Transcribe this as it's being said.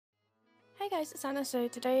Hey guys, it's Anna. So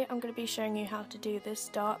today I'm going to be showing you how to do this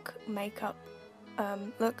dark makeup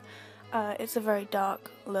look. It's a very dark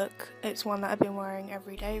look. It's one that I've been wearing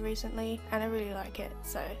every day recently and I really like it,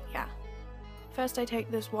 so yeah. First I take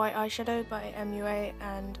this white eyeshadow by MUA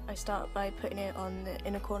and I start by putting it on the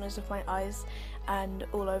inner corners of my eyes and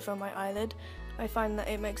all over my eyelid. I find that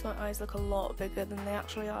it makes my eyes look a lot bigger than they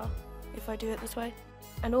actually are if I do it this way.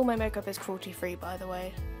 And all my makeup is cruelty free, by the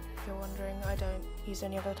way. If you're wondering, I don't use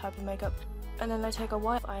any other type of makeup. And then I take a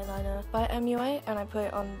white eyeliner by MUA and I put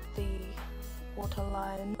it on the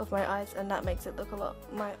waterline of my eyes, and that makes it look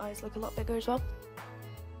my eyes look a lot bigger as well.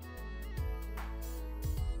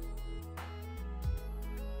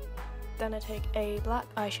 Then I take a black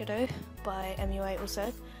eyeshadow by MUA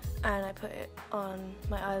also, and I put it on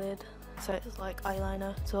my eyelid so it's like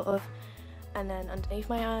eyeliner sort of, and then underneath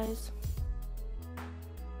my eyes.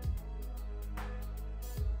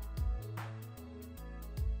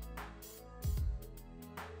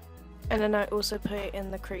 And then I also put it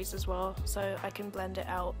in the crease as well, so I can blend it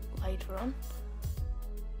out later on.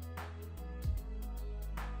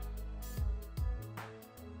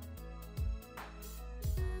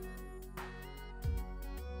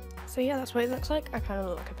 So yeah, that's what it looks like. I kind of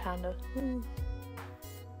look like a panda. And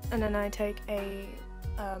then I take a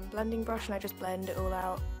blending brush and I just blend it all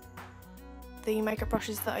out. The makeup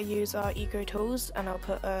brushes that I use are Agir tools, and I'll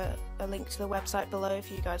put a link to the website below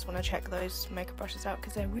if you guys want to check those makeup brushes out,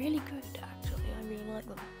 because they're really good actually. I really like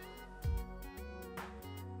them.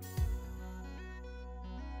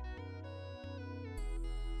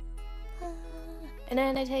 And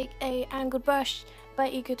then I take a angled brush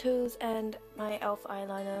by Agir tools and my e.l.f.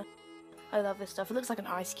 eyeliner. I love this stuff. It looks like an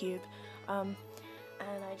ice cube. And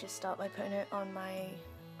I just start by putting it on my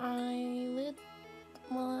eyelid.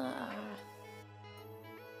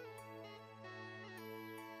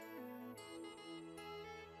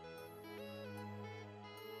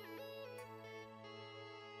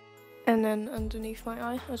 And then underneath my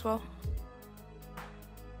eye as well.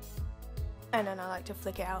 And then I like to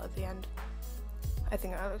flick it out at the end. I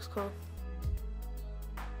think that looks cool.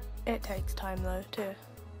 It takes time though to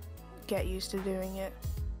get used to doing it.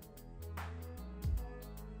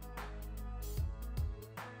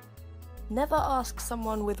 Never ask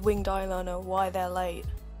someone with winged eyeliner why they're late,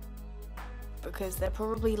 because they're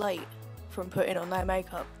probably late from putting on their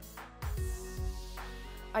makeup.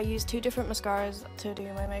 I use two different mascaras to do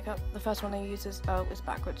my makeup. The first one I use is, oh, it's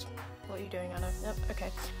backwards. What are you doing, Anna? Yep, okay.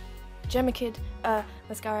 MaKeUp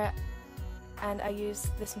mascara, and I use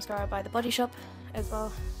this mascara by The Body Shop as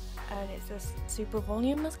well. And it's this super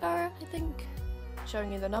volume mascara, I think.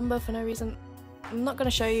 Showing you the number for no reason. I'm not going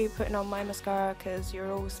to show you putting on my mascara because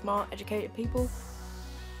you're all smart, educated people.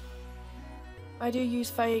 I do use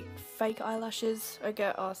fake eyelashes. I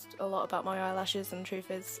get asked a lot about my eyelashes, and the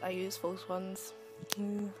truth is I use false ones.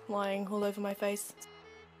 Lying all over my face.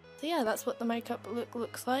 So yeah, that's what the makeup look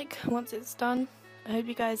looks like once it's done. I hope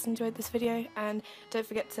you guys enjoyed this video, and don't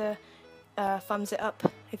forget to thumbs it up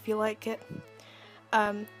if you like it.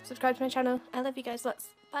 Subscribe to my channel. I love you guys lots.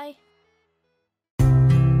 Bye!